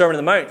read it in the Sermon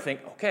on the Mount,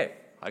 think, okay,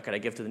 how can I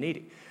give to the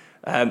needy?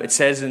 It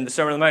says in the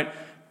Sermon on the Mount,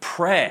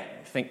 pray.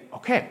 Think,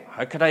 okay,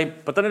 how could I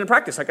put that into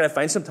practice? How can I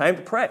find some time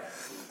to pray?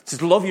 It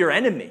says, love your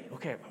enemy.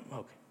 Okay.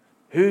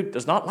 Who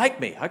does not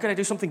like me? How can I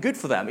do something good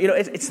for them?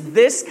 It's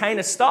this kind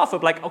of stuff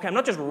of like, okay, I'm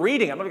not just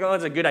reading. I'm not going, oh,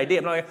 that's a good idea.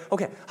 I'm not like,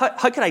 okay,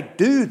 how can I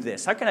do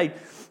this? How can I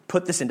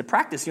put this into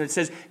practice? It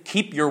says,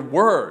 keep your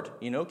word,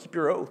 keep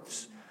your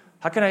oaths.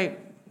 How can I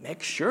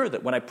make sure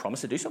that when I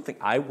promise to do something,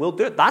 I will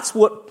do it? That's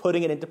what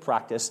putting it into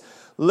practice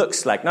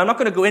looks like. Now, I'm not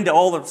going to go into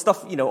all the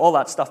stuff, all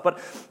that stuff, but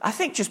I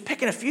think just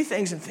picking a few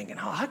things and thinking,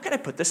 how can I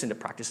put this into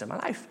practice in my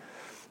life?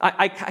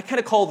 I kind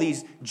of call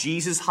these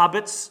Jesus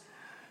habits,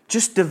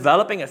 just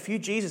developing a few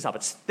Jesus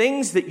habits,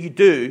 things that you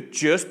do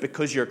just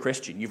because you're a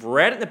Christian. You've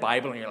read it in the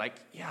Bible and you're like,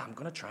 yeah, I'm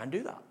going to try and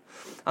do that.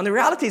 And the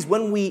reality is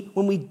when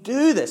we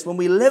do this, when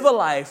we live a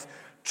life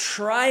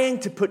trying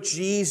to put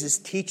Jesus'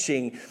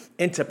 teaching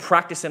into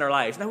practice in our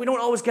lives. Now, we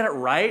don't always get it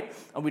right,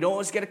 and we don't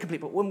always get it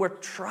complete, but when we're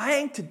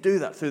trying to do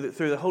that through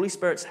the Holy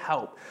Spirit's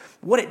help,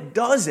 what it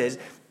does is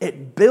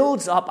it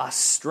builds up a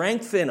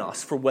strength in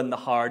us for when the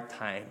hard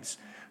times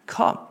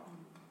come.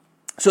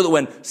 So that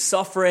when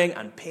suffering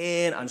and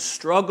pain and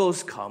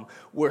struggles come,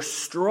 we're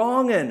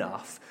strong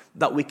enough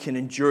that we can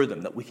endure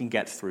them, that we can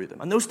get through them.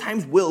 And those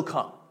times will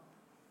come.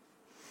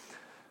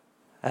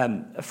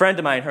 A friend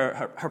of mine,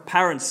 her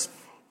parents,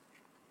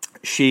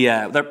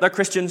 they're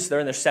Christians, they're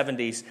in their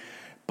 70s,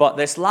 but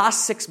this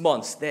last 6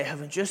 months, they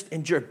have just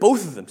endured,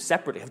 both of them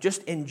separately, have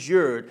just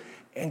endured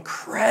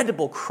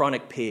incredible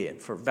chronic pain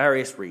for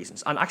various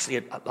reasons, and actually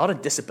a lot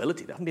of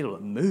disability. They haven't been able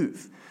to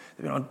move.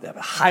 They've been on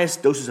the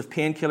highest doses of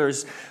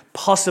painkillers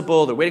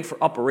possible. They're waiting for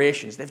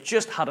operations. They've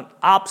just had an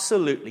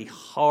absolutely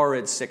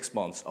horrid 6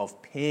 months of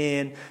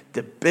pain,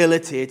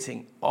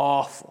 debilitating,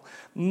 awful.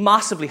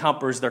 Massively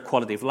hampers their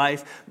quality of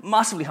life,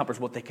 massively hampers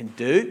what they can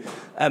do.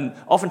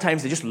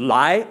 Oftentimes they just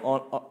lie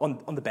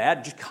on the bed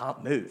and just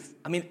can't move.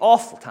 I mean,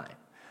 awful time.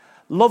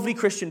 Lovely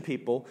Christian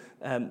people,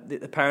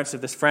 the parents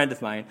of this friend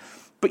of mine.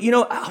 But,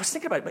 I was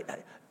thinking about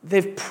it.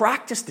 They've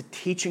practiced the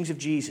teachings of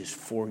Jesus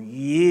for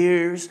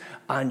years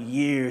and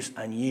years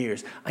and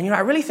years. And, I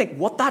really think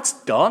what that's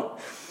done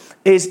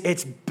is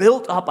it's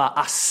built up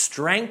a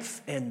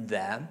strength in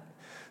them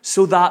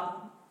so that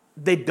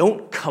they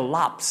don't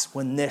collapse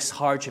when this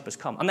hardship has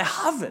come. And they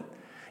haven't.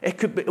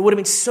 It would have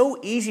been so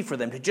easy for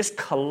them to just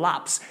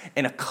collapse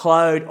in a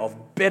cloud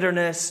of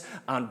bitterness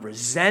and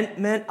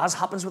resentment, as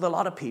happens with a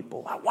lot of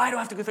people. Why do I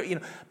have to go through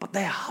it? But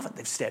they haven't.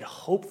 They've stayed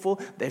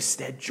hopeful. They've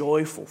stayed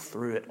joyful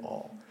through it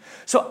all.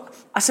 So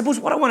I suppose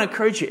what I want to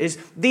encourage you is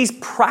these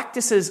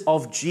practices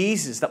of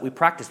Jesus that we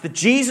practice, the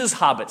Jesus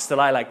habits that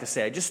I like to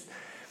say,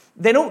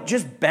 they don't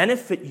just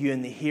benefit you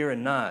in the here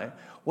and now.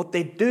 What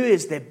they do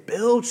is they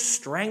build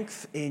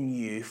strength in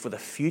you for the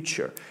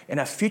future, in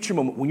a future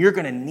moment when you're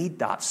going to need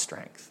that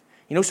strength.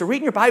 So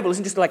reading your Bible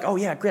isn't just like, oh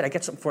yeah, great, I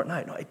get something for it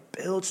now. No, it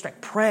builds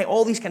strength. Praying,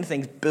 all these kind of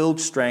things build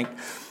strength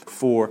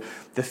for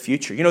the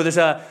future. There's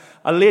a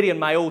lady in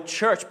my old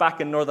church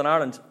back in Northern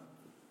Ireland.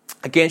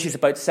 Again, she's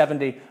about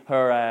 70.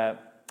 Her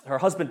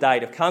husband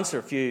died of cancer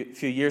a few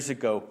years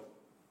ago.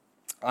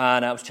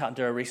 And I was chatting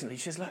to her recently.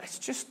 She's like,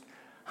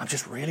 I'm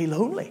just really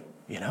lonely.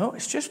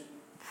 It's just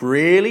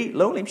really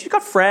lonely. She's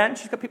got friends,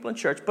 she's got people in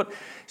church, but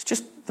it's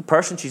just the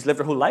person she's lived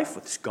her whole life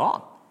with is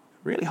gone.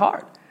 Really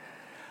hard.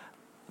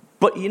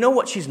 But you know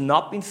what? She's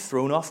not been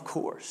thrown off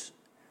course.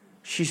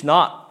 She's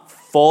not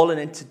fallen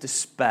into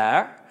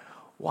despair.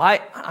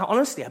 Why?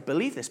 Honestly, I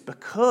believe this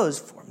because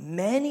for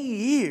many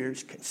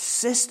years,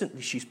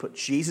 consistently, she's put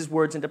Jesus'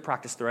 words into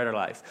practice throughout her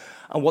life.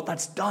 And what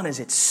that's done is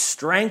it's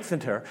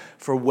strengthened her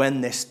for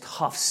when this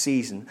tough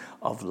season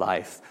of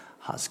life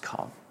has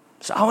come.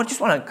 So I just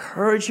want to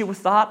encourage you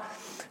with that.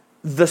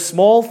 The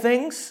small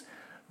things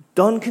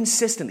done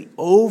consistently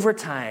over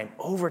time,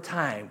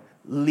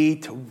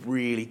 lead to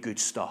really good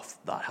stuff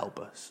that help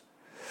us.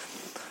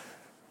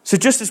 So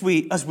just as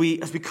we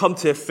come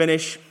to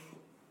finish,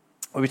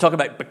 we talk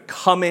about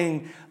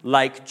becoming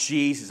like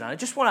Jesus, and I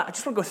just want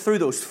to go through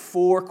those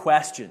 4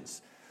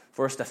 questions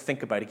for us to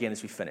think about again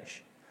as we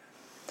finish.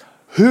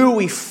 Who are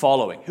we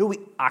following? Who are we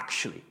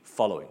actually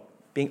following?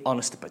 Being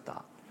honest about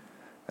that.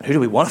 And who do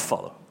we want to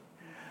follow?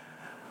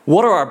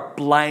 What are our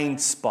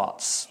blind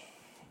spots?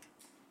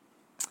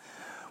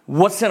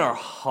 What's in our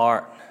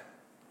heart?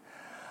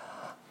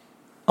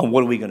 And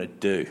what are we going to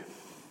do?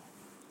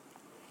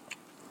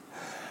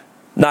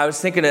 Now, I was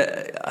thinking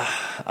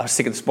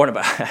this morning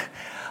about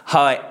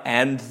how I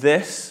end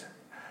this.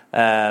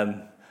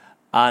 And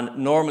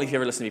normally, if you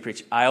ever listen to me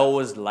preach, I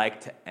always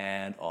like to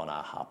end on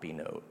a happy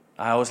note.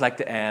 I always like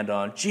to end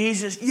on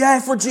Jesus, yeah,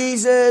 for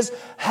Jesus,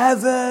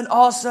 heaven,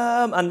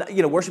 awesome. And,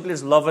 worship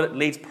leaders love it. It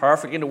leads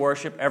perfectly into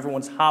worship.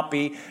 Everyone's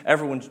happy.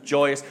 Everyone's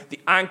joyous.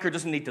 The anchor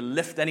doesn't need to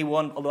lift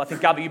anyone, although I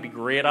think, Gabby, you'd be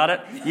great at it.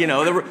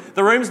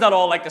 The room's not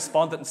all like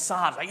despondent and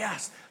sad. Like,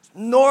 yes, it's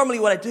normally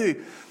what I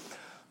do.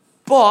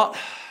 But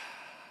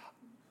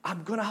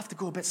I'm going to have to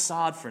go a bit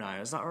sad for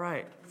now. Is that all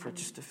right? For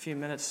just a few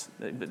minutes?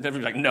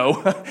 Everybody's like,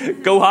 no,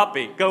 go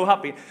happy.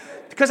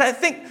 Because I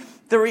think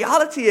the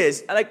reality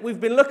is, like we've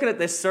been looking at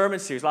this sermon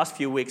series last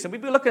few weeks, and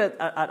we've been looking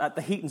at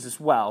the Heatons as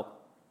well.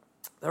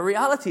 The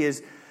reality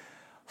is,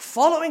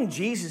 following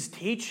Jesus'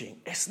 teaching,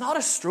 it's not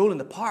a stroll in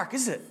the park,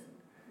 is it?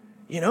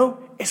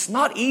 It's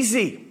not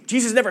easy.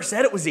 Jesus never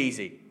said it was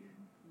easy.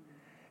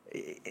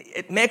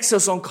 It makes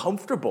us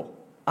uncomfortable,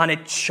 and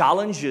it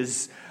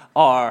challenges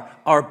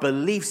our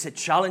beliefs. It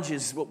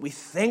challenges what we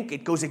think.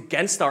 It goes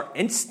against our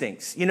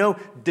instincts.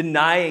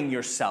 Denying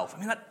yourself. I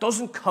mean, that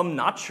doesn't come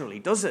naturally,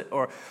 does it?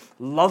 Or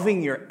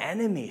loving your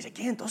enemies.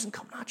 Again, doesn't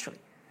come naturally.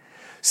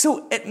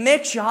 So it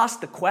makes you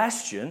ask the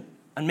question,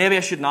 and maybe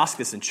I shouldn't ask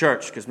this in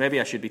church, because maybe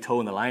I should be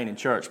toeing the line in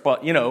church,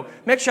 but,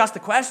 makes you ask the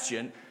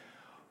question,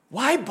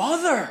 why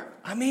bother?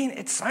 I mean,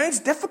 it sounds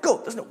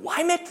difficult, doesn't it?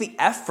 Why make the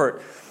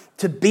effort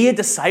to be a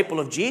disciple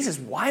of Jesus?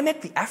 Why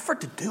make the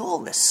effort to do all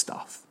this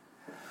stuff?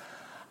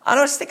 And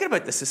I was thinking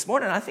about this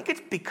morning, and I think it's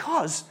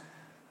because,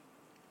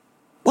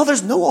 well,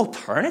 there's no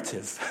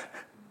alternative.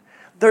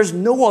 There's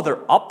no other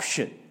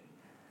option.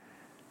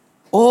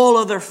 All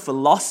other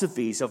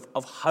philosophies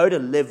of how to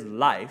live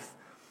life,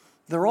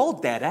 they're all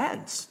dead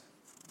ends.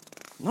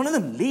 None of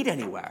them lead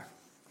anywhere.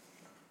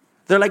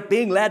 They're like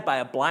being led by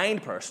a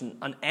blind person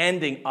and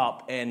ending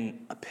up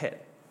in a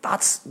pit.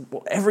 That's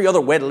what every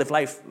other way to live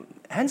life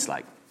ends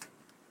like.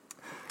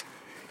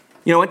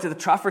 I went to the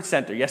Trafford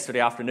Centre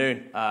yesterday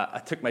afternoon.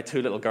 I took my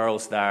 2 little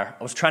girls there.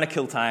 I was trying to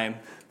kill time,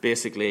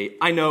 basically.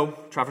 I know,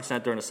 Trafford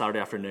Centre on a Saturday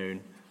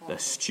afternoon, the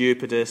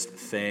stupidest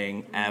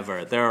thing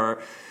ever. There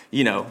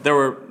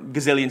were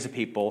gazillions of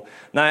people.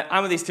 Now,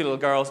 I'm with these 2 little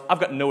girls. I've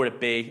got nowhere to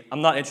be.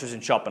 I'm not interested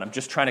in shopping. I'm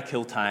just trying to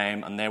kill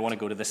time, and they want to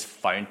go to this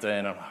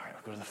fountain. I'm like, all right,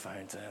 I'll go to the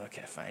fountain.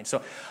 Okay, fine.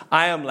 So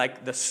I am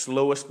like the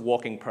slowest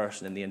walking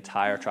person in the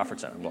entire Trafford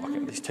Centre. I'm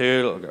walking. These 2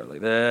 little girls like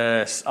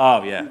this.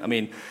 Oh, yeah. I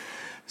mean...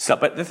 So,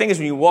 but the thing is,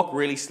 when you walk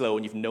really slow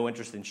and you've no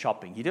interest in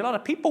shopping, you do a lot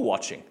of people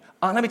watching.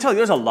 And let me tell you,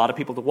 there's a lot of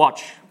people to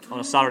watch on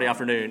a Saturday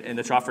afternoon in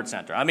the Trafford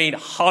Centre. I mean,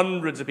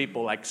 hundreds of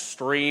people like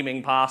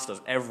streaming past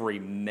us every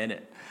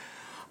minute.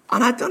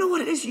 And I don't know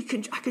what it is.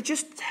 I could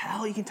just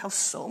tell. You can tell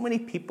so many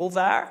people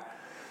there,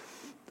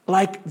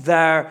 like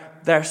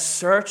they're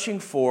searching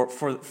for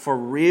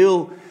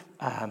real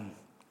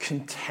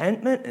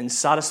contentment and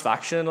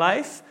satisfaction in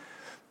life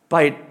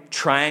by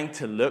trying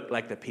to look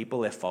like the people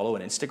they follow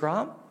on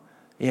Instagram.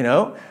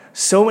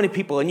 So many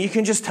people, and you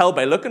can just tell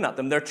by looking at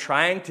them, they're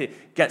trying to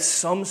get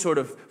some sort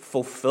of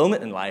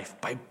fulfillment in life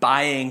by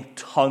buying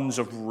tons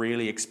of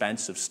really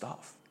expensive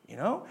stuff,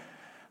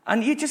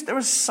 And there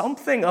was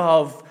something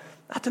of,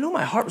 I don't know,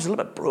 my heart was a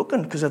little bit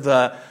broken because of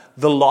the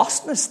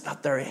lostness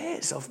that there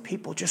is of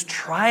people just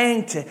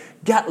trying to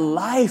get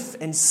life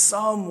in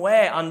some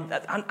way, and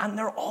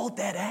they're all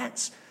dead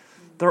ends.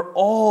 They're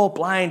all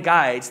blind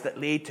guides that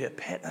lead to a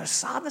pit. There's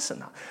sadness in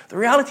that. The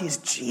reality is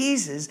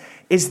Jesus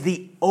is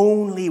the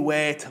only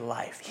way to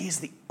life. He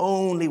is the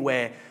only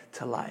way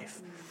to life.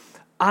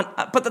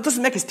 But that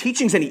doesn't make his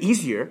teachings any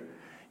easier.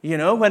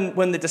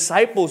 When the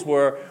disciples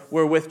were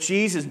with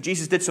Jesus, and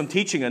Jesus did some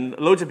teaching, and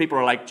loads of people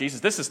were like,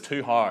 Jesus, this is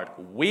too hard.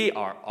 We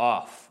are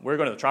off. We're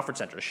going to the Trafford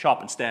Centre to shop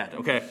instead.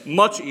 Okay,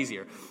 much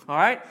easier. All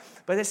right?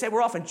 But they said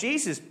we're off, and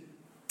Jesus...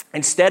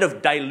 Instead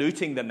of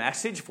diluting the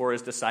message for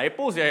his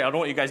disciples, I don't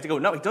want you guys to go.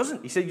 No, he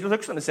doesn't. He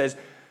looks at them and says,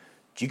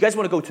 do you guys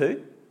want to go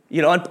too?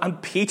 You know,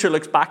 and Peter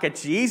looks back at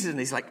Jesus and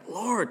he's like,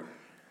 Lord,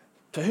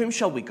 to whom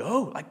shall we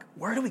go? Like,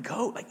 where do we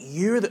go? Like,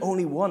 you're the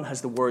only one who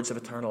has the words of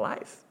eternal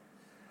life.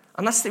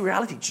 And that's the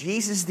reality.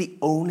 Jesus is the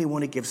only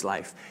one who gives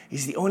life.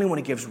 He's the only one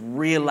who gives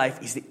real life.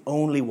 He's the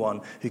only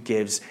one who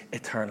gives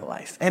eternal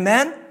life.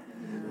 Amen?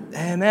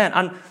 Amen.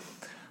 And,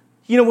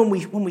 you know,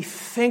 when we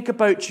think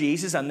about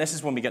Jesus, and this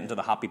is when we get into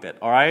the happy bit,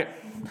 all right?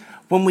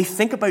 When we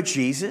think about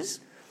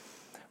Jesus,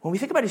 when we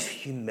think about his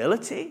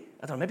humility,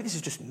 I don't know, maybe this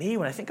is just me,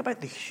 when I think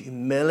about the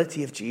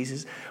humility of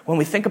Jesus, when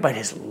we think about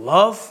his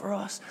love for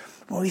us,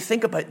 when we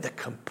think about the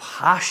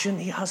compassion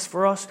he has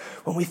for us,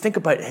 when we think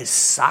about his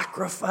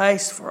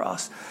sacrifice for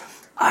us,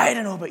 I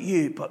don't know about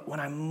you, but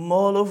when I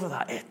mull over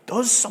that, it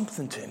does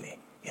something to me,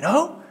 you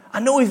know? I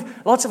know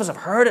lots of us have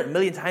heard it a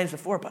million times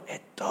before, but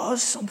it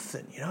does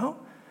something, you know?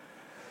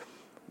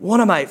 One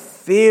of my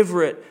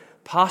favorite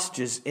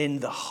passages in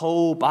the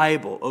whole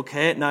Bible,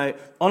 okay? Now,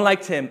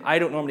 unlike Tim, I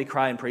don't normally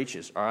cry in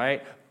preaches, all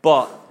right?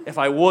 But if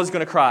I was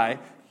going to cry,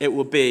 it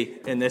would be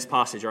in this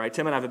passage, all right?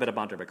 Tim and I have a bit of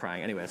banter about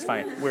crying. Anyway, it's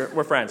fine.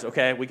 We're friends,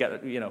 okay? We get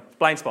it, you know,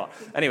 blind spot.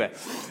 Anyway,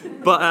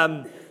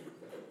 but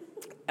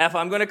if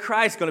I'm going to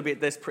cry, it's going to be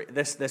at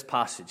this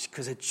passage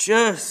because it's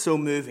just so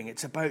moving.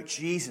 It's about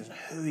Jesus and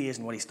who he is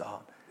and what he's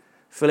done.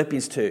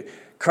 Philippians 2,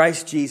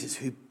 Christ Jesus,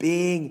 who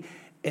being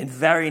in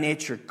very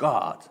nature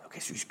God, okay,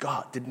 so he's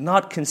God, did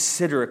not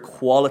consider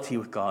equality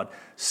with God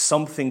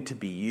something to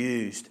be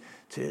used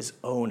to his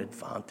own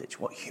advantage.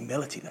 What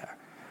humility there.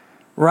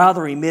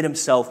 Rather, he made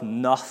himself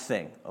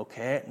nothing,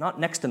 okay? Not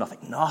next to nothing,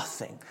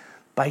 nothing,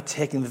 by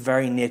taking the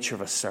very nature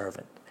of a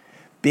servant.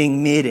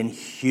 Being made in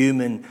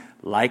human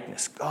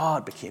likeness.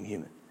 God became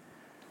human.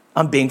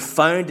 And being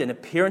found in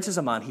appearance as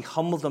a man, he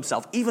humbled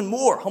himself, even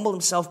more, humbled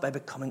himself by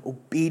becoming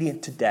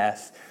obedient to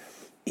death,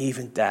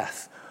 even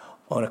death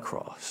on a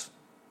cross.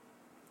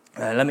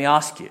 Now, let me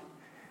ask you,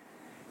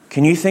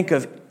 can you think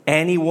of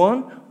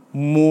anyone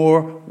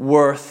more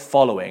worth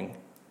following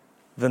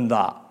than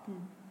that?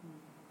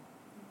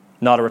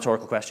 Not a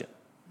rhetorical question.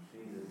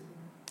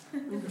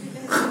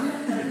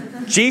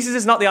 Jesus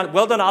is not the answer.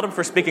 Well done, Adam,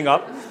 for speaking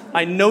up.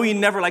 I know you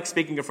never like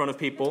speaking in front of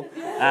people,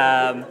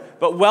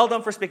 but well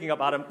done for speaking up,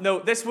 Adam. No,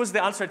 this was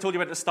the answer I told you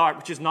about at the start,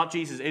 which is not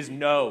Jesus, is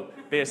no,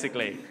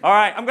 basically. All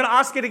right, I'm going to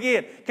ask it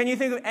again. Can you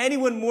think of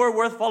anyone more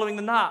worth following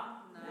than that?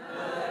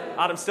 No.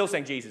 Adam's still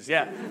saying Jesus,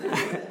 yeah.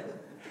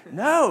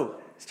 No,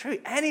 it's true.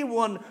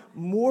 Anyone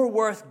more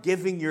worth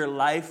giving your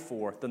life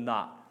for than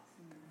that?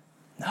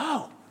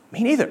 No,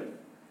 me neither.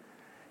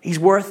 He's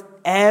worth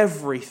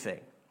everything.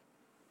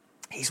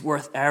 He's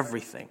worth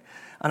everything.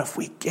 And if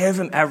we give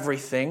him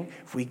everything,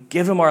 if we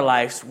give him our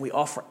lives, we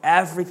offer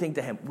everything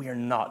to him, we are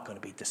not going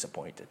to be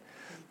disappointed.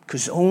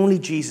 Because only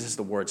Jesus is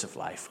the words of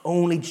life.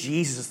 Only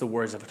Jesus is the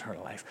words of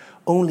eternal life.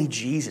 Only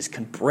Jesus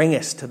can bring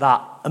us to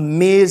that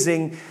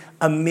amazing,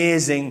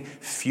 amazing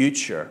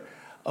future.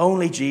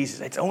 Only Jesus.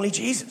 It's only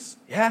Jesus.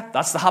 Yeah,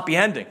 that's the happy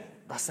ending.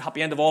 That's the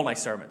happy end of all my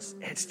sermons.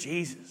 It's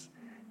Jesus.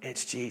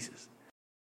 It's Jesus.